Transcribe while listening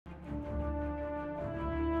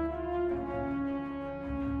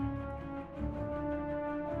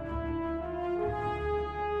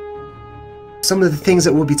some of the things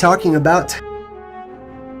that we'll be talking about.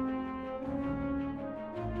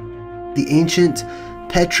 The ancient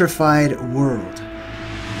petrified world.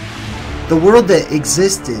 The world that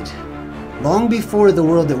existed long before the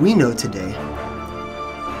world that we know today.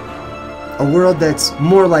 A world that's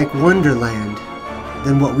more like Wonderland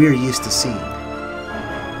than what we're used to seeing.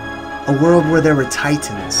 A world where there were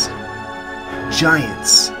titans,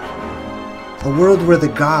 giants. A world where the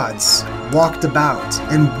gods walked about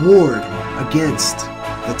and warred against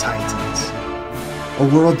the titans.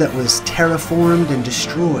 A world that was terraformed and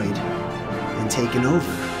destroyed and taken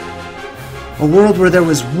over. A world where there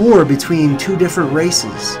was war between two different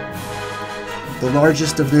races. The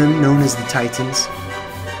largest of them, known as the Titans,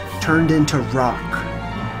 turned into rock,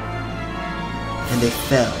 and they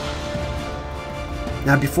fell.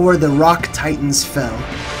 Now, before the rock titans fell,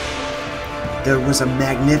 there was a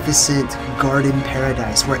magnificent garden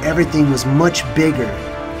paradise where everything was much bigger.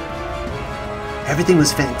 Everything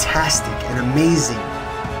was fantastic and amazing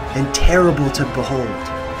and terrible to behold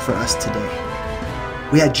for us today.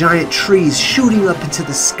 We had giant trees shooting up into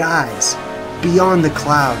the skies, beyond the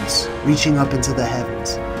clouds, reaching up into the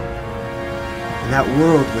heavens. And that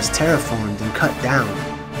world was terraformed and cut down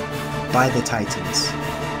by the Titans.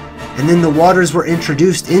 And then the waters were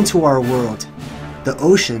introduced into our world, the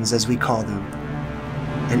oceans as we call them,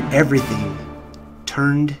 and everything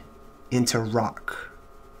turned into rock.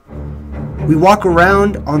 We walk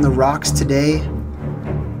around on the rocks today.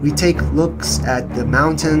 We take looks at the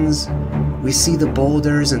mountains. We see the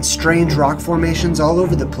boulders and strange rock formations all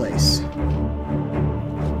over the place.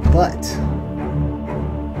 But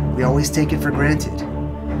we always take it for granted.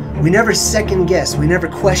 We never second guess. We never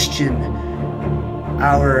question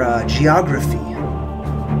our geography.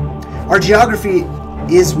 Our geography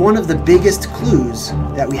is one of the biggest clues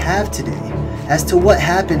that we have today as to what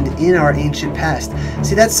happened in our ancient past.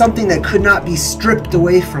 See, that's something that could not be stripped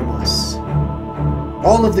away from us.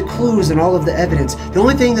 All of the clues and all of the evidence. The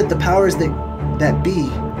only thing that the powers that be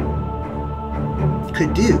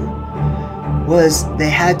could do was they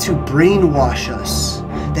had to brainwash us.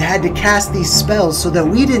 They had to cast these spells so that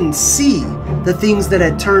we didn't see the things that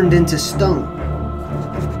had turned into stone.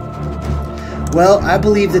 Well, I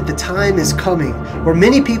believe that the time is coming where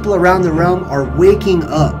many people around the realm are waking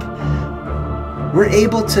up. We're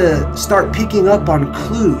able to start picking up on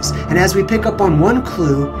clues, and as we pick up on one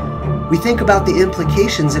clue, we think about the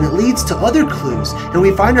implications, and it leads to other clues, and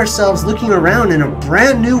we find ourselves looking around in a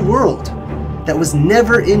brand new world that was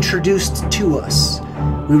never introduced to us.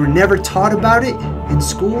 We were never taught about it in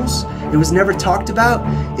schools. It was never talked about.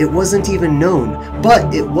 It wasn't even known,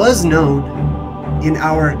 but it was known in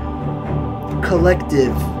our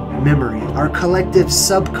collective memory, our collective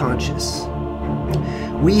subconscious.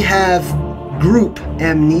 We have group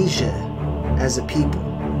amnesia as a people.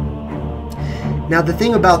 Now, the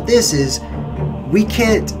thing about this is we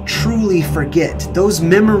can't truly forget. Those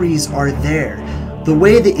memories are there. The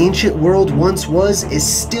way the ancient world once was is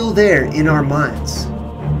still there in our minds.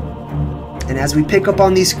 And as we pick up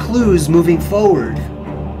on these clues moving forward,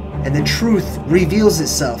 and the truth reveals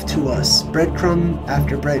itself to us, breadcrumb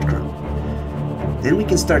after breadcrumb, then we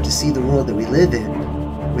can start to see the world that we live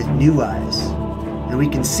in with new eyes, and we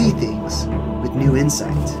can see things with new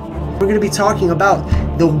insight. We're going to be talking about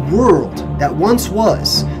the world that once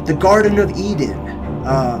was, the Garden of Eden,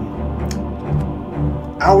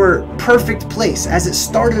 our perfect place as it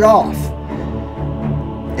started off,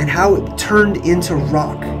 and how it turned into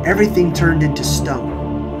rock. Everything turned into stone,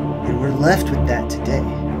 and we're left with that today.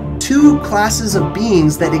 Two classes of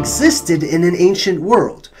beings that existed in an ancient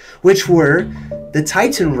world, which were the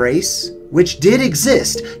Titan race, which did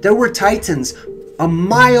exist. There were Titans a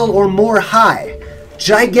mile or more high,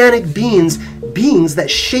 gigantic beings that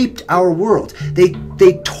shaped our world. They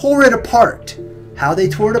tore it apart. How they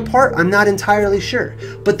tore it apart, I'm not entirely sure,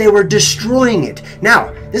 but they were destroying it.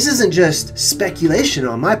 Now, this isn't just speculation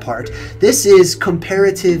on my part. This is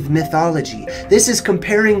comparative mythology. This is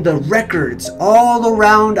comparing the records all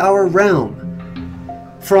around our realm,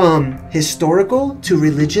 from historical to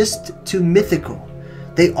religious to mythical.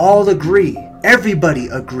 They all agree. Everybody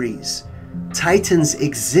agrees. Titans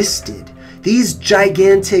existed. These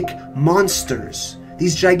gigantic monsters,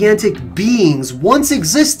 these gigantic beings once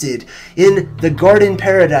existed in the garden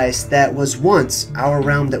paradise that was once our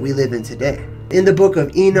realm that we live in today. In the book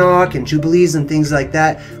of Enoch and Jubilees and things like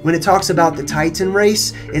that, when it talks about the Titan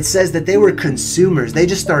race, it says that they were consumers. They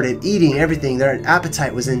just started eating everything. Their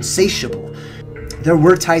appetite was insatiable. There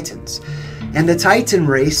were Titans. And the Titan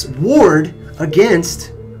race warred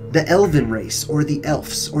against the Elven race, or the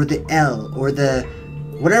Elves, or the El, or the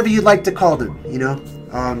whatever you'd like to call them, you know.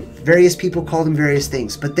 Various people called them various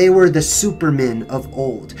things, but they were the supermen of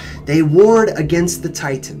old. They warred against the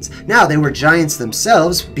Titans. Now, they were giants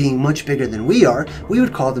themselves, being much bigger than we are. We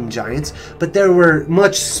would call them giants, but they were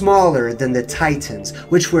much smaller than the Titans,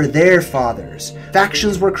 which were their fathers.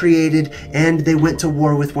 Factions were created, and they went to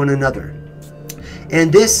war with one another.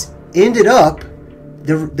 And this ended up,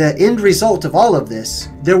 the end result of all of this,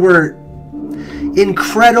 there were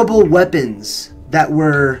incredible weapons that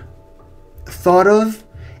were thought of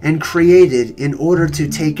and created in order to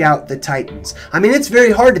take out the Titans. I mean, it's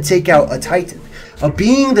very hard to take out a Titan. A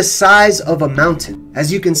being the size of a mountain.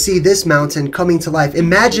 As you can see this mountain coming to life.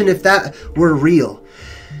 Imagine if that were real.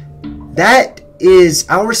 That is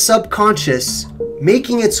our subconscious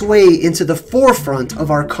making its way into the forefront of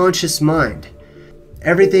our conscious mind.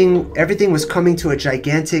 Everything was coming to a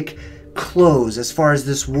gigantic close as far as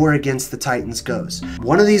this war against the Titans goes.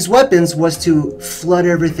 One of these weapons was to flood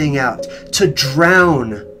everything out, to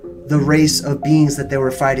drown the race of beings that they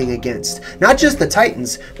were fighting against. Not just the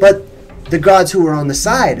Titans, but the gods who were on the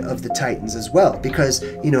side of the Titans as well, because,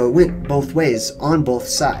 you know, it went both ways on both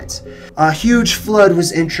sides. A huge flood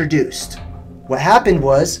was introduced. What happened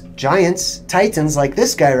was giants, Titans like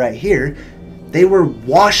this guy right here, they were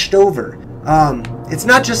washed over. It's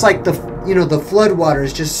not just like the flood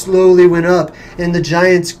waters just slowly went up and the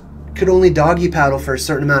giants could only doggy paddle for a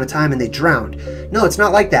certain amount of time and they drowned. No, it's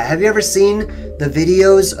not like that. Have you ever seen the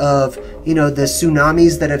videos of, you know, the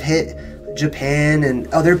tsunamis that have hit Japan and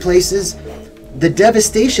other places? The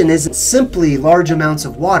devastation isn't simply large amounts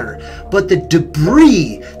of water, but the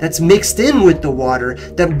debris that's mixed in with the water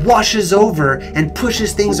that washes over and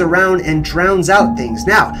pushes things around and drowns out things.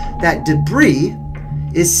 Now, that debris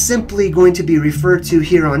is simply going to be referred to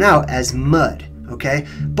here on out as mud, okay?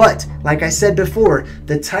 But, like I said before,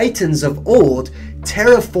 the Titans of old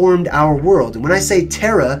terraformed our world. And when I say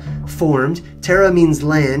terraformed, terra means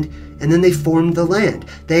land, and then they formed the land.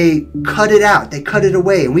 They cut it out, they cut it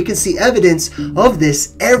away, and we can see evidence of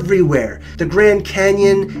this everywhere. The Grand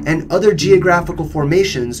Canyon and other geographical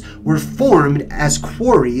formations were formed as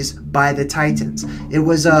quarries by the Titans.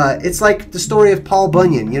 It's like the story of Paul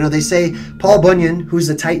Bunyan. You know, they say Paul Bunyan, who's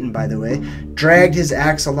a Titan by the way, dragged his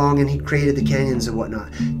axe along and he created the canyons and whatnot.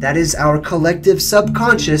 That is our collective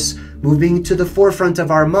subconscious moving to the forefront of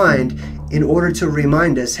our mind in order to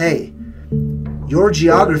remind us, hey, your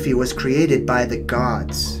geography was created by the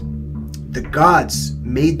gods. The gods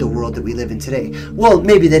made the world that we live in today. Well,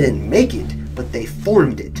 maybe they didn't make it, but they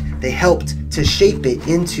formed it. They helped to shape it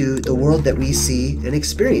into the world that we see and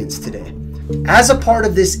experience today. As a part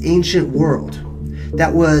of this ancient world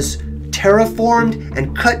that was terraformed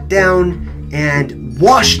and cut down and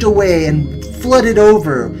washed away and flooded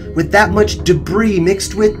over with that much debris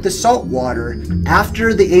mixed with the salt water,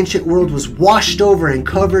 after the ancient world was washed over and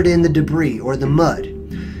covered in the debris or the mud,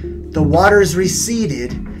 the waters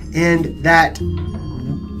receded, and that,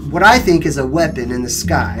 what I think is a weapon in the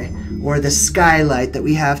sky, or the skylight that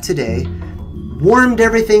we have today, warmed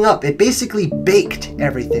everything up. It basically baked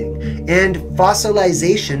everything, and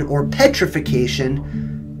fossilization or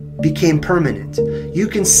petrification became permanent. You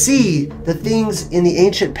can see the things in the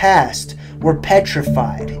ancient past were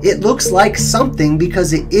petrified. It looks like something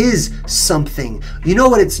because it is something. You know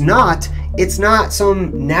what it's not? It's not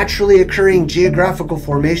some naturally occurring geographical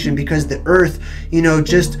formation because the earth, you know,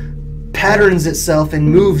 just patterns itself and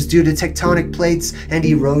moves due to tectonic plates and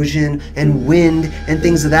erosion and wind and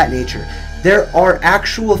things of that nature. There are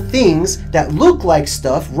actual things that look like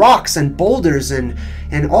stuff, rocks and boulders and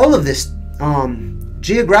all of this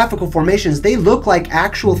geographical formations. They look like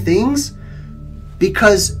actual things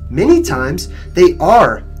because many times they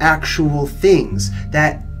are actual things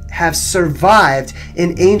that have survived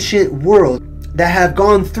an ancient world, that have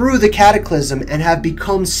gone through the cataclysm and have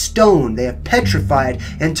become stone. They have petrified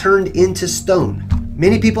and turned into stone.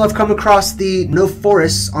 Many people have come across the no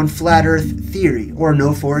forests on flat earth theory, or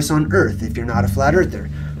no forests on earth if you're not a flat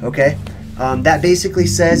earther, okay? That basically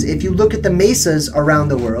says if you look at the mesas around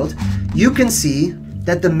the world, you can see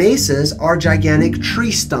that the mesas are gigantic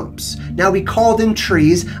tree stumps. Now we call them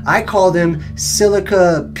trees. I call them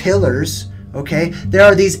silica pillars, okay? There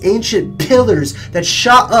are these ancient pillars that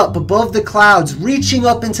shot up above the clouds, reaching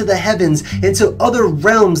up into the heavens, into other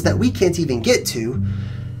realms that we can't even get to,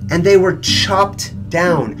 and they were chopped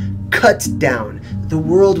down, cut down. The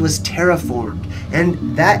world was terraformed,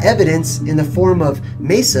 and that evidence in the form of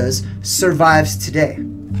mesas survives today.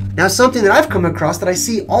 Now, something that I've come across that I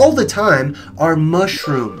see all the time are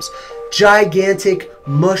mushrooms. Gigantic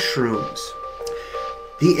mushrooms.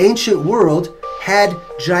 The ancient world had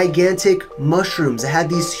gigantic mushrooms. It had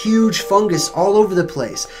these huge fungus all over the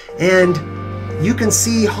place. And you can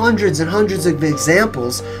see hundreds and hundreds of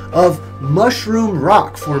examples of mushroom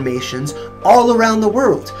rock formations all around the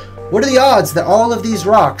world. What are the odds that all of these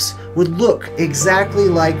rocks would look exactly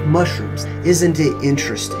like mushrooms? Isn't it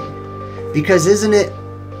interesting? Because isn't it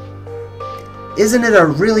a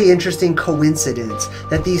really interesting coincidence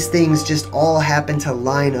that these things just all happen to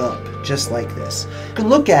line up just like this? You can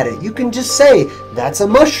look at it. You can just say, that's a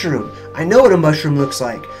mushroom. I know what a mushroom looks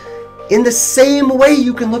like. In the same way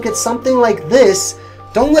you can look at something like this.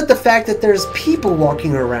 Don't let the fact that there's people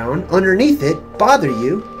walking around underneath it bother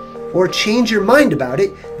you or change your mind about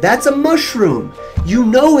it. That's a mushroom. You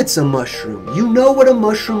know it's a mushroom. You know what a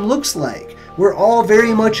mushroom looks like. We're all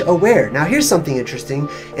very much aware. Now here's something interesting.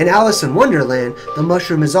 In Alice in Wonderland, the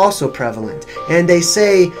mushroom is also prevalent. And they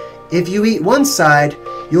say, if you eat one side,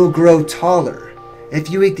 you'll grow taller. If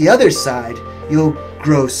you eat the other side, you'll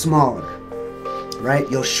grow smaller. Right?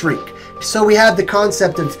 You'll shrink. So we have the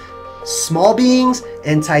concept of small beings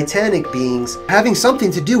and titanic beings having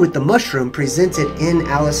something to do with the mushroom presented in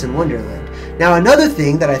Alice in Wonderland. Now another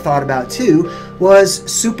thing that I thought about too was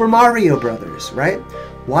Super Mario Brothers, right?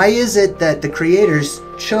 Why is it that the creators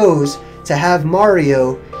chose to have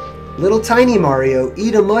Mario, little tiny Mario,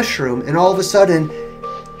 eat a mushroom and all of a sudden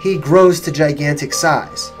he grows to gigantic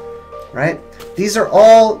size, right? These are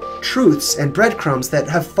all truths and breadcrumbs that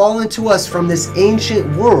have fallen to us from this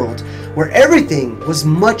ancient world where everything was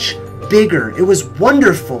much bigger. It was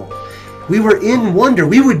wonderful. We were in wonder.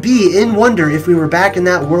 We would be in wonder if we were back in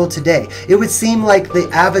that world today. It would seem like the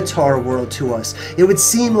Avatar world to us. It would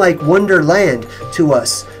seem like Wonderland to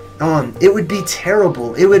us. It would be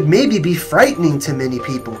terrible. It would maybe be frightening to many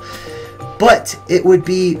people. But it would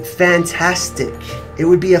be fantastic. It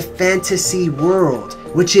would be a fantasy world,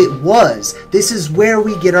 which it was. This is where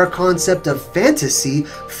we get our concept of fantasy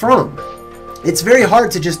from. It's very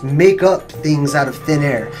hard to just make up things out of thin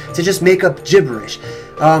air, to just make up gibberish.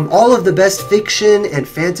 All of the best fiction and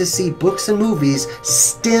fantasy books and movies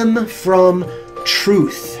stem from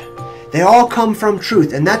truth. They all come from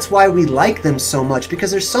truth, and that's why we like them so much,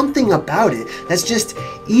 because there's something about it that's just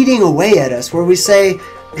eating away at us, where we say,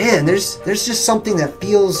 man, there's just something that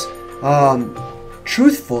feels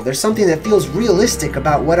truthful. There's something that feels realistic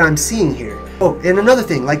about what I'm seeing here. Oh, and another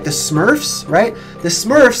thing, like the Smurfs, right? The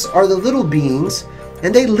Smurfs are the little beings,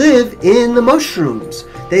 and they live in the mushrooms.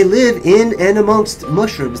 They live in and amongst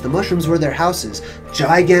mushrooms. The mushrooms were their houses.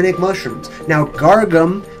 Gigantic mushrooms. Now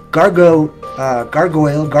Gargamel,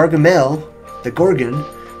 the Gorgon,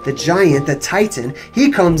 the giant, the Titan,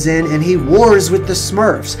 he comes in and he wars with the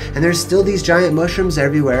Smurfs. And there's still these giant mushrooms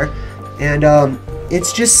everywhere. And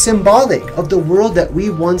it's just symbolic of the world that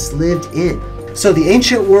we once lived in. So the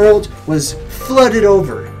ancient world was flooded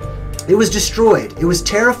over. It was destroyed. It was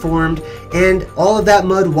terraformed, and all of that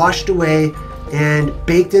mud washed away and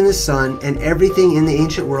baked in the sun, and everything in the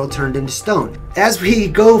ancient world turned into stone. As we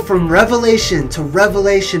go from revelation to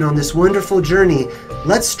revelation on this wonderful journey,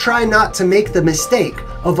 let's try not to make the mistake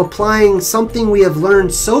of applying something we have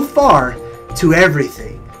learned so far to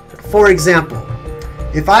everything. For example,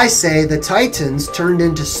 if I say the Titans turned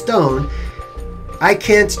into stone, I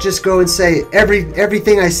can't just go and say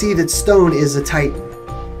everything I see that's stone is a Titan.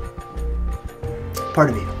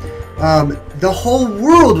 Pardon me. The whole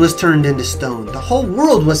world was turned into stone. The whole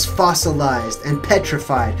world was fossilized and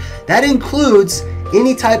petrified. That includes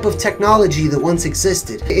any type of technology that once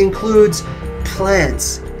existed. It includes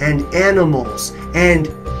plants and animals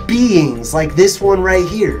and beings like this one right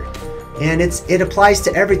here. And it applies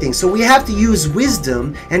to everything. So we have to use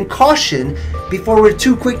wisdom and caution before we're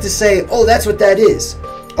too quick to say, oh, that's what that is.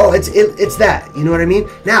 Oh, it's that. You know what I mean?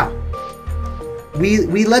 Now,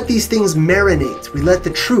 we let these things marinate. We let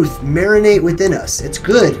the truth marinate within us. It's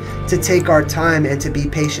good to take our time and to be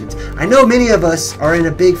patient. I know many of us are in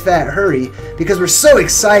a big fat hurry because we're so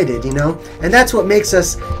excited, you know? And that's what makes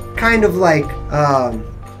us kind of like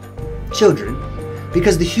children.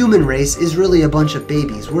 Because the human race is really a bunch of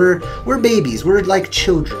babies. We're babies. We're like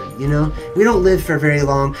children, you know? We don't live for very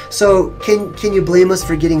long. So can you blame us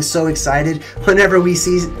for getting so excited whenever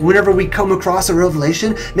we come across a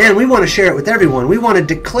revelation? Man, we want to share it with everyone. We want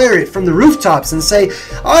to declare it from the rooftops and say,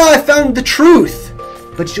 oh, I found the truth.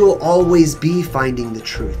 But you'll always be finding the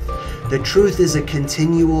truth. The truth is a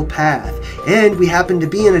continual path. And we happen to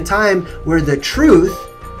be in a time where the truth,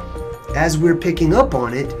 as we're picking up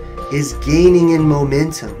on it, is gaining in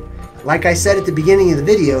momentum. Like I said at the beginning of the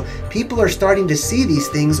video, people are starting to see these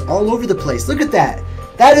things all over the place. Look at that.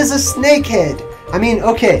 That is a snake head. I mean,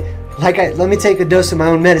 okay, let me take a dose of my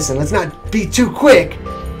own medicine. Let's not be too quick.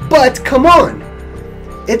 But come on.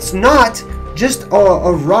 It's not just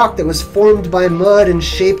a rock that was formed by mud and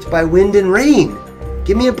shaped by wind and rain.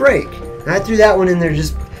 Give me a break. And I threw that one in there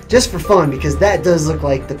just for fun, because that does look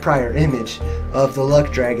like the prior image of the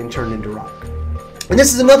luck dragon turned into rock. And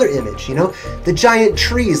this is another image, you know, the giant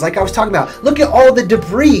trees, like I was talking about. Look at all the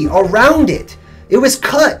debris around it. It was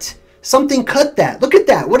cut. Something cut that. Look at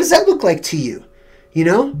that. What does that look like to you? You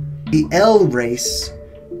know, the L race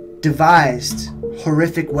devised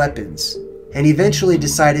horrific weapons and eventually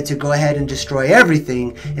decided to go ahead and destroy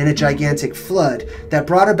everything in a gigantic flood that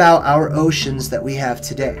brought about our oceans that we have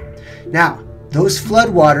today. Now, those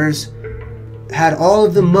floodwaters had all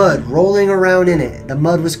of the mud rolling around in it. The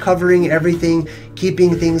mud was covering everything,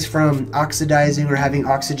 keeping things from oxidizing or having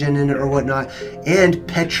oxygen in it or whatnot, and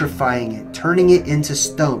petrifying it, turning it into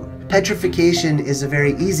stone. Petrification is a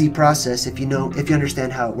very easy process if you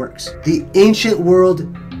understand how it works. The ancient world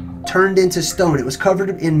turned into stone. It was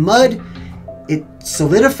covered in mud, it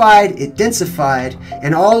solidified, it densified,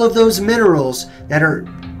 and all of those minerals that are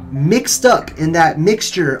mixed up in that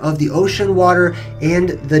mixture of the ocean water and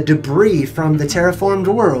the debris from the terraformed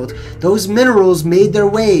world, those minerals made their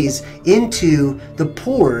ways into the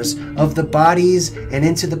pores of the bodies and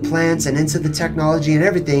into the plants and into the technology and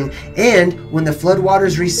everything. And when the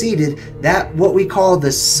floodwaters receded, that what we call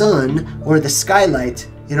the sun or the skylight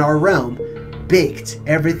in our realm baked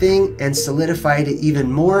everything and solidified it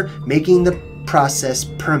even more, making the process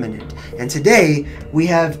permanent. And today we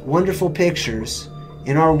have wonderful pictures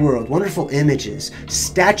in our world, wonderful images,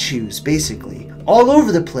 statues basically, all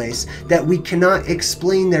over the place that we cannot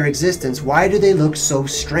explain their existence. Why do they look so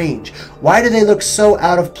strange? Why do they look so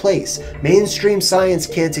out of place? Mainstream science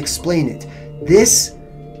can't explain it. This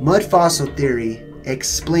mud fossil theory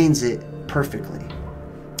explains it perfectly.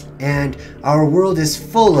 And our world is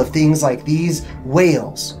full of things like these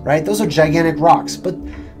whales, right? Those are gigantic rocks, but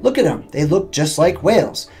look at them. They look just like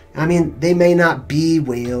whales. I mean, they may not be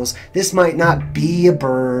whales. This might not be a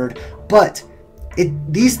bird, but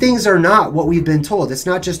these things are not what we've been told. It's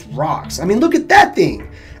not just rocks. I mean, look at that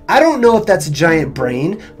thing. I don't know if that's a giant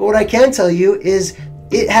brain, but what I can tell you is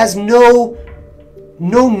it has no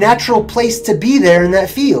natural place to be there in that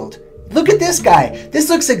field. Look at this guy. This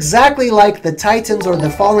looks exactly like the Titans or the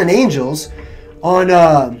fallen angels on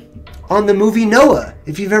the movie Noah.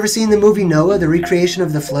 If you've ever seen the movie Noah, the recreation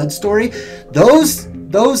of the flood story, those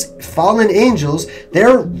fallen angels,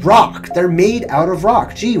 they're rock. They're made out of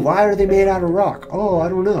rock. Gee, why are they made out of rock? Oh, I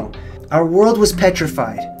don't know. Our world was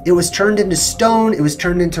petrified. It was turned into stone, it was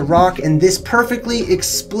turned into rock, and this perfectly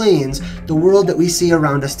explains the world that we see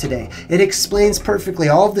around us today. It explains perfectly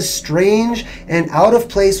all of the strange and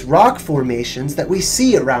out-of-place rock formations that we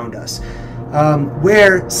see around us.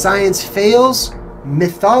 Where science fails,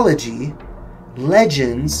 mythology,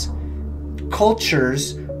 legends,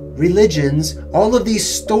 cultures, religions, all of these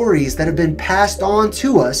stories that have been passed on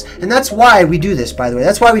to us, and that's why we do this, by the way.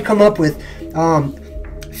 That's why we come up with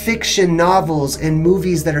fiction novels and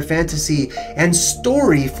movies that are fantasy and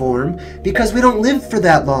story form, because we don't live for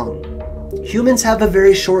that long. Humans have a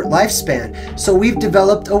very short lifespan, so we've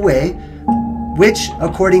developed a way which,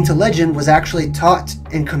 according to legend, was actually taught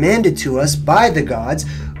and commanded to us by the gods,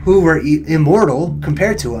 who were immortal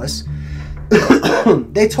compared to us.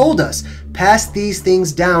 They told us, pass these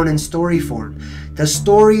things down in story form. The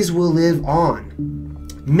stories will live on.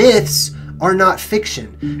 Myths are not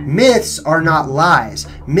fiction. Myths are not lies.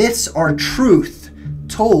 Myths are truth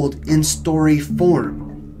told in story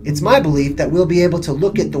form. It's my belief that we'll be able to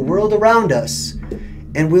look at the world around us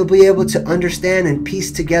and we'll be able to understand and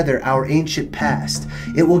piece together our ancient past.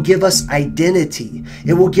 It will give us identity.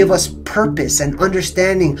 It will give us purpose and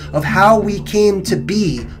understanding of how we came to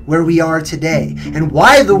be where we are today and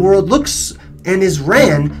why the world looks and is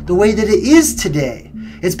ran the way that it is today.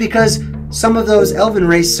 It's because some of those elven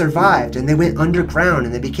race survived and they went underground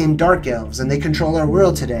and they became dark elves and they control our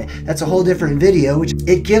world today. That's a whole different video, which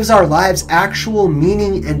it gives our lives actual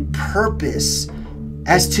meaning and purpose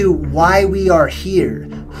as to why we are here,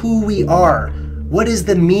 who we are, what is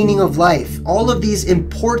the meaning of life. All of these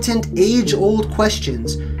important age-old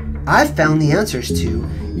questions I've found the answers to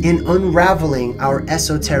in unraveling our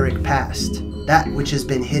esoteric past, that which has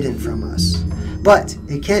been hidden from us. But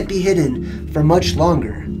it can't be hidden for much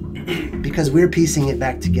longer because we're piecing it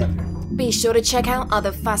back together. Be sure to check out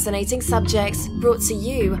other fascinating subjects brought to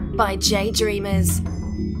you by JayDreamerZ.